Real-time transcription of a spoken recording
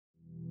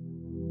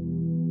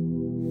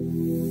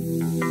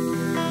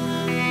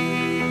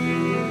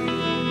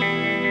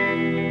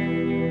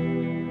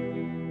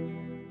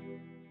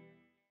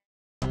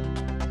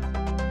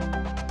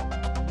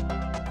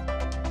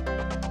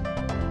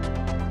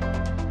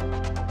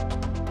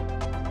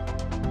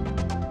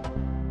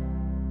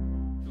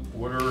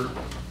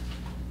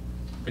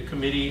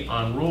Committee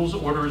on Rules,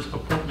 Orders,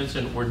 Appointments,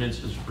 and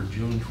Ordinances for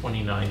June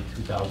 29,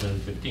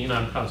 2015.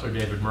 I'm Councilor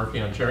David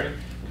Murphy. I'm chairing.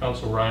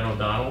 Councilor Ryan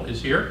O'Donnell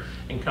is here,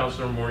 and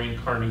Councilor Maureen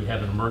Carney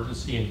had an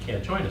emergency and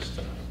can't join us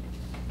tonight.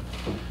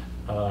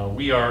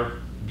 We are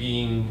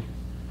being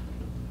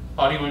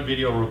audio and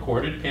video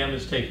recorded. Pam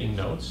is taking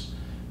notes.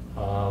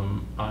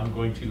 I'm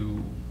going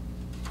to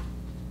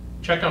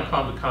check on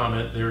public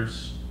comment.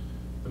 There's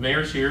the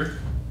mayor's here,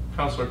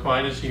 Councilor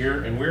Klein is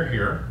here, and we're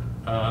here.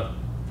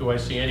 Do I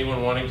see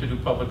anyone wanting to do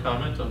public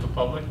comment of the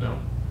public? No.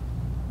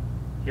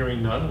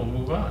 Hearing none, we'll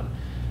move on.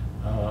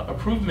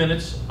 Approved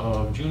minutes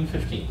of June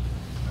 15th.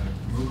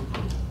 Move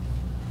approval.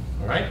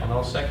 All right, and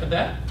I'll second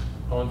that.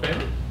 All in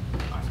favor?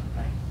 Aye.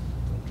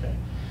 Okay.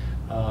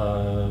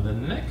 The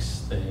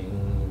next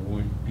thing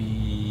would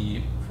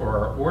be for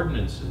our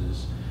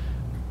ordinances,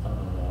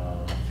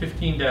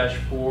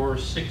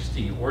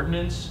 15-460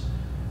 ordinance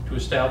to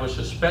establish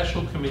a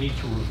special committee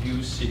to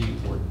review city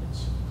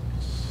ordinance.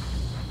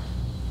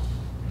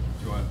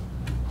 Do you want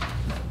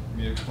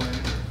me to explain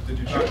it? Did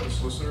you talk to the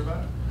solicitor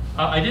about it?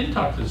 I didn't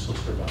talk to the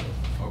solicitor about it.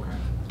 Okay.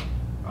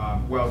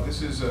 Well,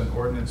 this is an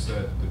ordinance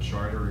that the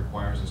charter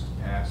requires us to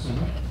pass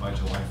by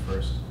July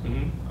 1st.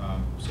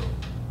 So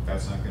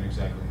that's not going to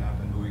exactly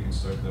happen, but we can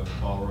start the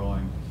ball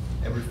rolling.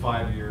 Every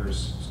 5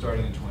 years,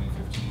 starting in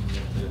 2015, we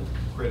have to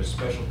create a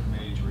special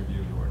committee to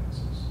review the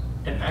ordinances.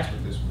 And that's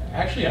what this would be.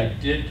 Actually, I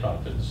did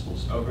talk to the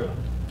solicitor. Oh, good.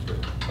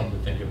 Good. Come to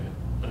think of it.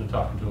 I'm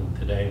talking to him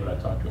today, but I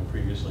talked to him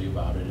previously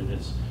about it, and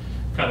it's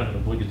kind of an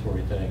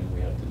obligatory thing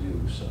we have to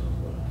do, so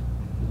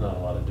there's not a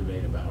lot of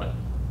debate about it.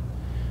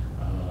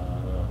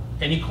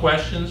 Any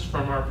questions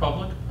from our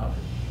public?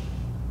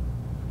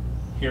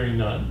 Hearing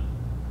none.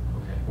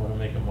 Okay. Want to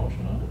make a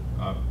motion on it?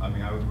 I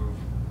mean, I would move,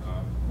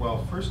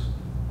 well, first,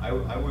 I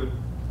would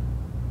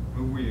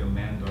move we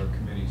amend our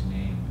committee's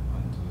name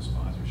onto the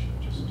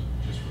sponsorship, just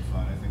for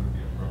fun. I think it would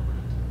be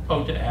appropriate to.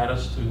 Oh, to add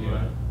us to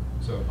Yeah.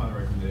 So upon the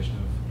recommendation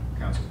of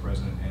Council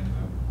President and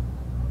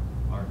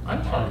our.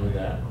 I'm fine with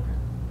that. Okay.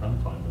 I'm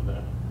fine with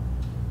that.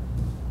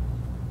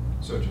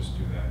 So just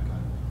do that,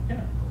 kind of.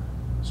 Yeah.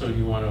 So do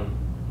you want to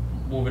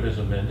move it as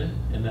amended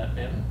in that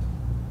manner?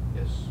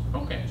 Yes.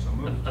 Okay. So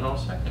moved. And I'll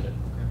second it.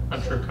 Okay.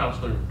 I'm sure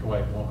Councilor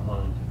Dwight won't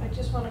mind. I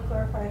just want to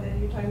clarify that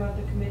you're talking about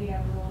the Committee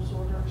on Rules,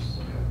 Orders.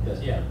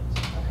 Yeah.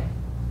 Okay.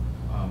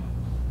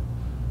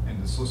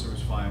 And the solicitor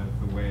was fine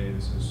with the way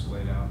this is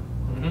laid out?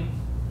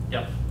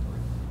 Yep.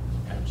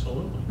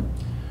 Absolutely.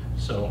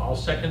 So I'll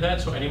second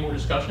that. So any more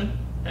discussion?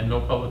 And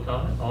no public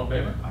comment? All in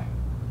favor? Aye.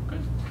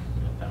 Good.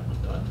 We got that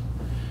one done.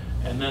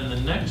 And then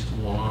the next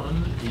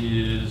one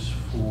is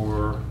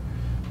for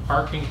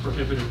parking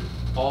prohibited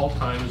all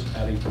times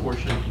at a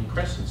portion in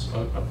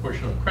a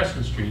portion of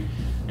Crescent Street.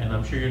 And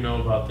I'm sure you know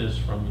about this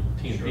from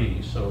TNP.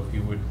 Sure. So if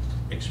you would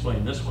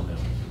explain this one then.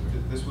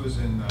 This was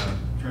in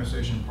train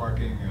station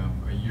parking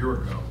a year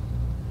ago,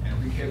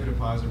 and we gave it a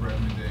positive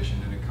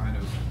recommendation, and it kind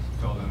of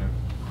fell down a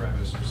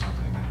crevice or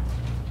something.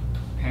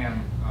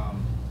 And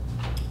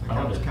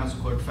Pam, the council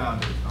clerk,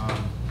 found it.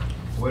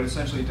 What it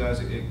essentially does,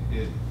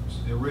 it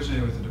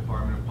originated with the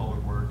Department of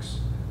Public Works.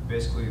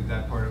 Basically,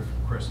 that part of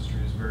Crescent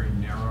Street is very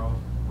narrow,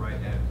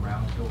 right at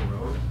Round Hill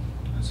Road,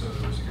 and so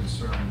there was a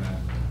concern that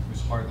it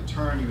was hard to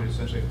turn. You would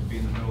essentially have to be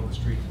in the middle of the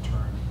street to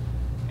turn,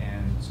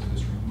 and so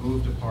this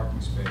removed a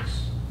parking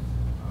space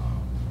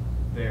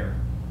there.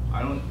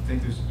 I don't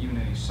think there's even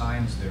any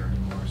signs there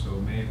anymore, so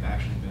it may have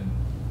actually been,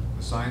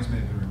 the signs may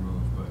have been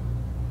removed, but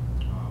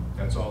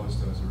that's all this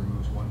does. It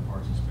removes one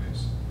parking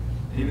space.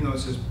 And even though it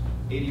says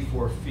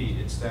 84 feet,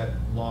 it's that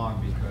long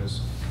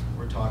because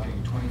we're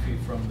talking 20 feet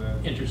from the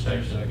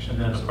intersection and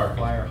then there's a parking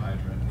fire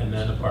hydrant, and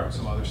then a parking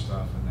some other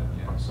stuff, and then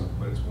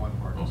but it's one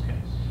parking Okay.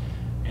 space.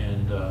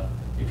 And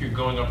if you're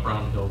going up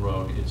Round Hill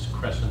Road, it's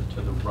Crescent to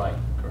the right,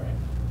 correct?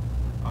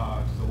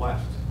 To the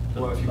left.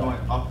 Well, if you're going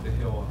up the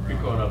hill. If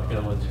you're going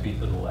uphill, it's feet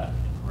to the left.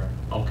 Correct.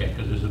 Okay,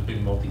 because there's a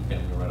big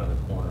multi-family right on the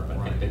corner. I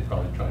Right. think they'd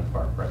probably try and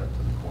park right up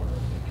to the corner if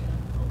they can.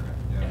 Okay.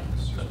 Yeah.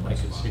 It's just So one I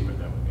could spot. see where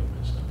that would get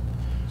missed up.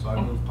 So I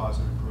move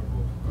positive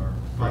approval or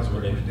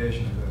positive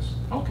recommendation of this.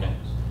 Okay.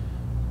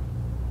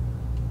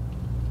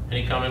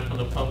 Any comment from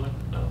the public?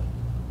 No.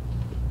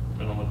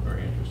 They don't look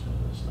very interested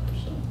in this stuff,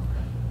 so.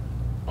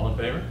 All in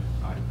favor?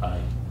 Aye.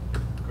 Aye.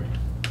 Great.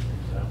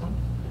 There's that one.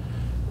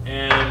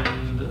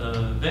 And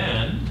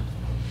then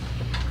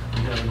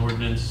we have an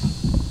ordinance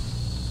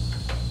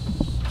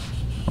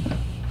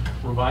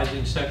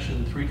revising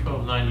section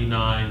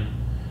 31299,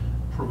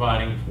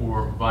 providing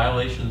for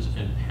violations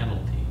and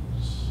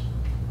penalties.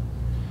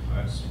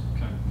 I just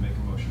kind of make a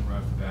motion right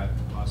after that,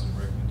 positive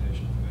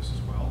recommendation for this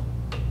as well.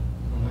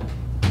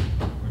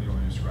 What do you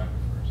want me to describe it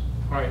first?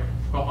 All right,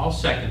 well, I'll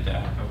second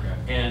that.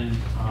 Okay. And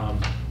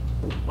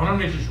why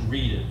don't I just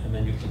read it and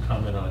then you can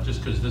comment on it,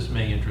 just because this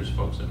may interest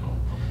folks at home.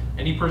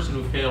 Any person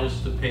who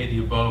fails to pay the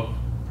above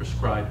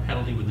prescribed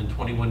penalty within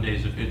 21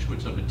 days of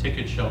issuance of a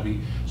ticket shall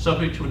be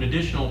subject to an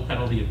additional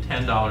penalty of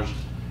 $10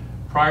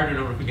 prior to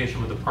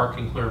notification with the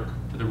parking clerk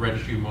to the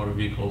Registry of Motor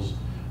Vehicles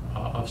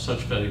of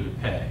such failure to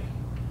pay.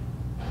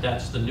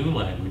 That's the new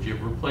language. It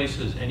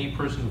replaces any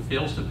person who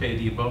fails to pay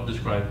the above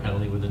described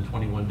penalty within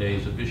 21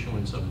 days of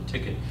issuance of a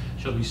ticket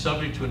shall be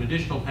subject to an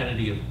additional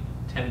penalty of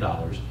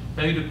 $10.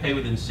 Failure to pay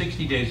within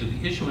 60 days of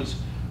the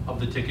issuance of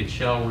the ticket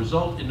shall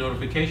result in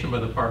notification by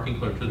the parking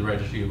clerk to the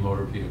Registry of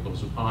Motor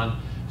Vehicles.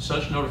 Upon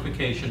such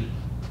notification,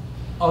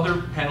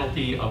 other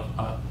penalty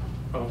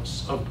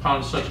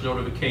upon such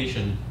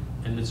notification,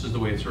 and this is the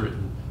way it's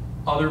written,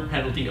 other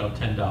penalty of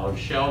 $10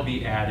 shall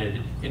be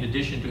added in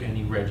addition to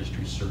any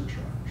registry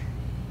surcharge.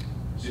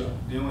 So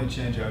the only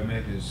change I would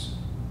make is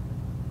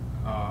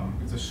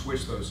to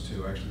switch those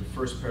two. Actually, the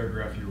first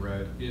paragraph you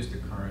read is the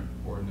current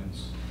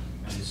ordinance,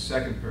 and the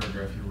second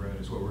paragraph you read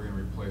is what we're going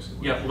to replace it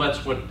with. yeah, well,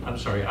 that's what, I'm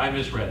sorry, I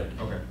misread it.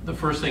 Okay. The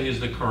first thing is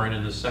the current,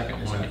 and the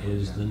second one Exactly,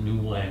 is yeah. the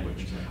new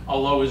language. Exactly.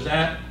 Although, is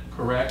that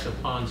correct?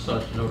 Upon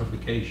such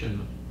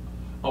notification,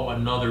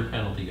 another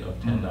penalty of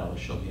 $10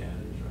 shall be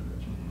added as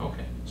registration.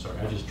 Okay, sorry,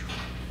 I just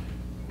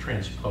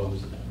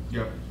transposed that.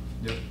 Yep.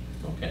 Yep.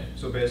 Okay.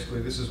 So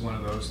basically, this is one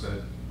of those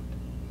that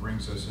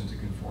brings us into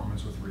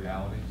conformance with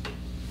reality.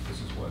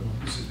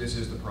 This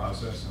is the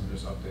process. I'm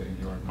just updating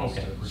the ordinance.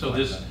 Okay, to so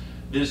reflect that.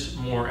 this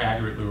more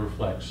accurately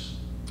reflects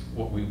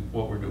what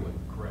we're doing.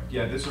 Correct.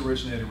 Yeah, this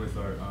originated with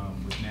our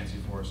with Nancy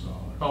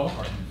Forrestall, our Oh.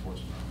 parking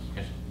enforcement officer.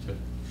 Okay, good.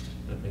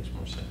 That makes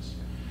more sense.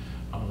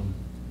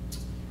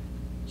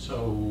 So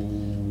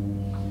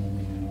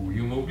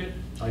you moved it?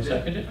 I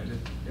seconded it? I did.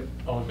 Yep.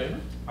 All in favor?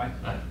 Aye.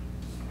 Aye.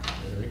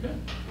 Very good.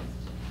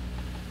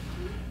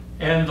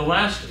 And the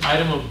last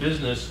item of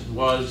business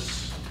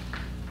was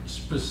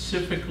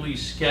specifically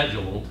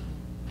scheduled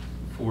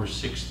for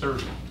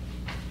 6:30.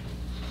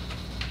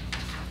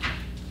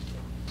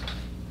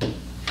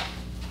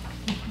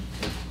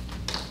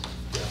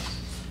 Yes.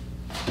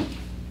 The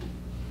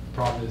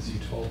problem is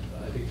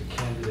I think the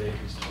candidate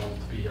was told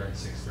to be here at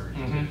 6:30,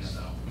 Mhm.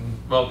 so.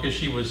 Well, because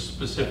she was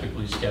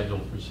specifically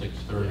scheduled for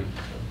 6:30.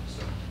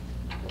 So,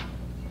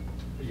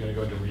 are you gonna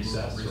go into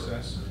recess? or-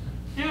 Recess.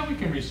 Yeah, we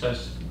can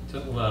recess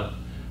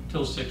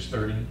till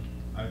 6:30.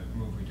 I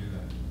move we do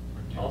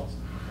that.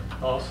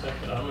 I'll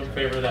second. I'm in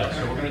favor of that.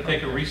 So we're going to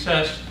take a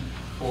recess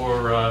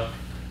for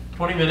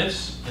 20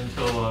 minutes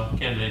until a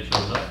candidate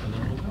shows up, and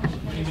then we'll go.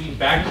 Meeting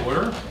back to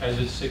order as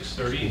it's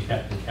 6:30 and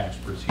Captain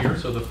Casper is here.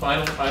 So the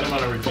final item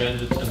on our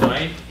agenda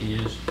tonight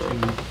is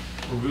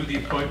to review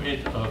the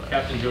appointment of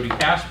Captain Jody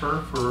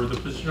Casper for the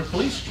position of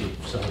police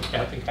chief. So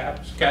Captain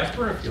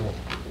Casper, if you'll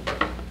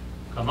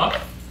come up,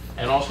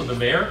 and also the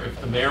mayor,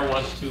 if the mayor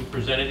wants to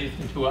present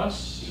anything to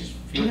us,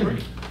 feel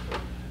free.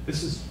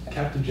 This is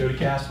Captain Jody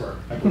Casper.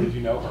 I believe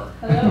you know her.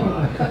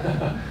 Hello.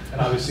 And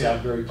obviously,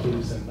 I'm very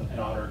pleased and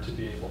honored to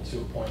be able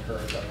to appoint her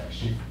as our next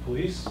chief of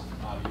police.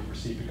 You've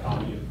received a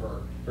copy of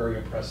her very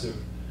impressive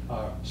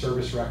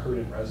service record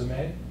and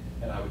resume,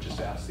 and I would just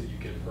ask that you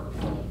give her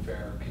full and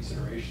fair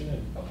consideration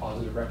and a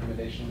positive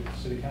recommendation to the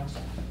city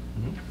council.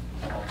 Mhm.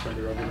 And I'll turn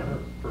it over to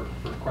her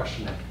for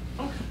questioning.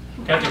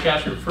 Captain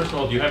Casper, first of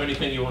all, do you have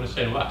anything you want to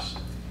say to us?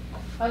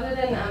 Other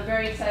than I'm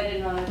very excited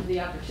and honored for the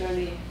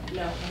opportunity,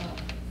 no,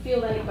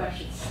 field any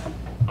questions.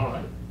 All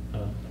right.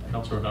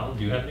 Councilor O'Donnell,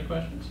 do you have any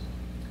questions?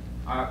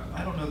 I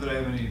don't know that I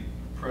have any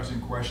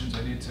pressing questions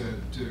I need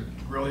to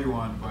grill you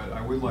on, but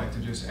I would like to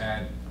just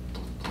add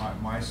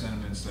my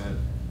sentiments that,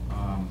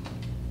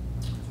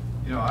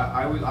 you know,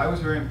 I was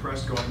very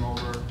impressed going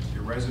over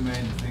your resume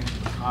and the things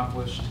you've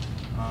accomplished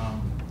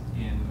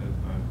in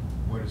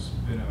what has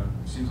been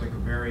seems like a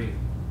very,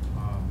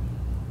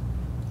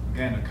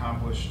 again,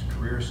 accomplished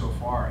career so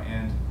far.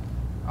 And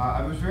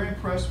I was very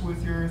impressed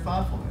with your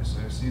thoughtfulness.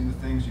 I've seen the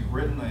things you've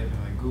written. I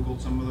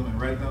Googled some of them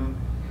and read them.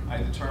 I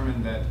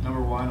determined that,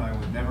 number one, I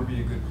would never be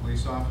a good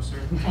police officer.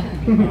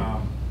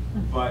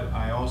 But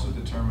I also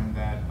determined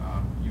that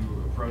you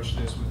approach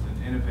this with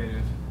an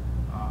innovative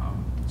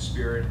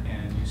spirit,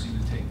 and you seem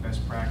to take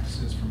best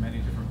practices from many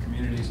different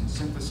communities and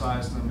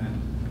synthesize them.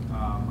 And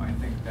I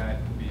think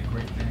that would be a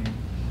great thing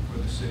for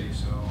the city.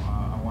 So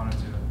I wanted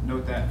to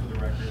note that for the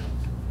record,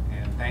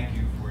 and thank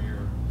you for your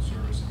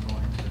service and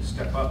willing to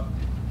step up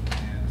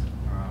and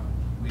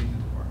lead the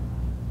department.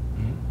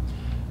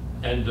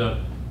 Mm-hmm. And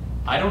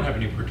I don't have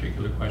any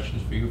particular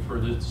questions for you for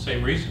the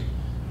same reason.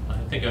 I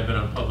think I've been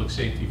on public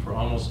safety for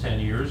almost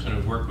 10 years, and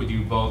I've worked with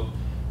you both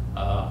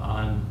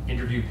on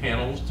interview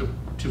panels to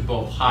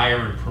both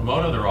hire and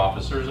promote other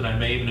officers, and I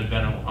may even have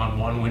been on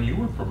one when you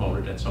were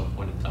promoted at some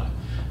point in time.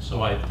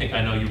 So I think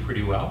I know you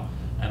pretty well,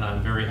 and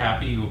I'm very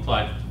happy you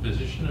applied for the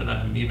position, and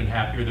I'm even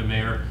happier the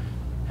mayor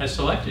has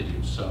selected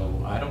you.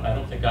 So I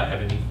don't think I have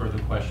any further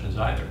questions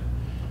either.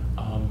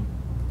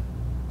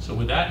 So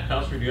with that,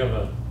 Councilor, do you have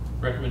a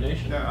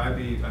recommendation? Yeah, I'd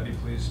be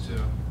pleased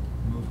to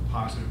move a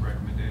positive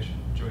recommendation.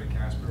 Jody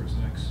Casper is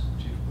the next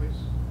chief of police.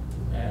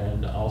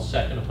 And I'll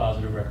second a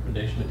positive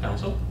recommendation to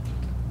council.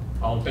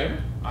 All in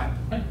favor? Aye.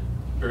 Aye.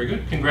 Very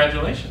good.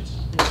 Congratulations.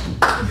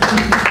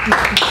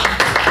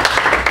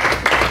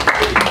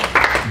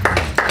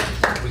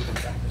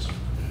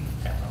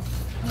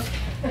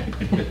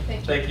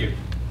 Thank you.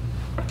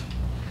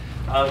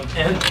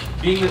 And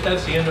being that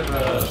that's the end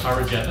of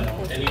our agenda,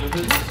 any new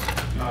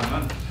business? None.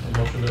 A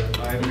motion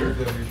to I move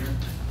that we adjourn.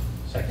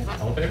 Second,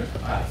 all in favor?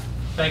 Aye.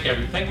 Thank you,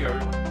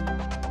 everyone.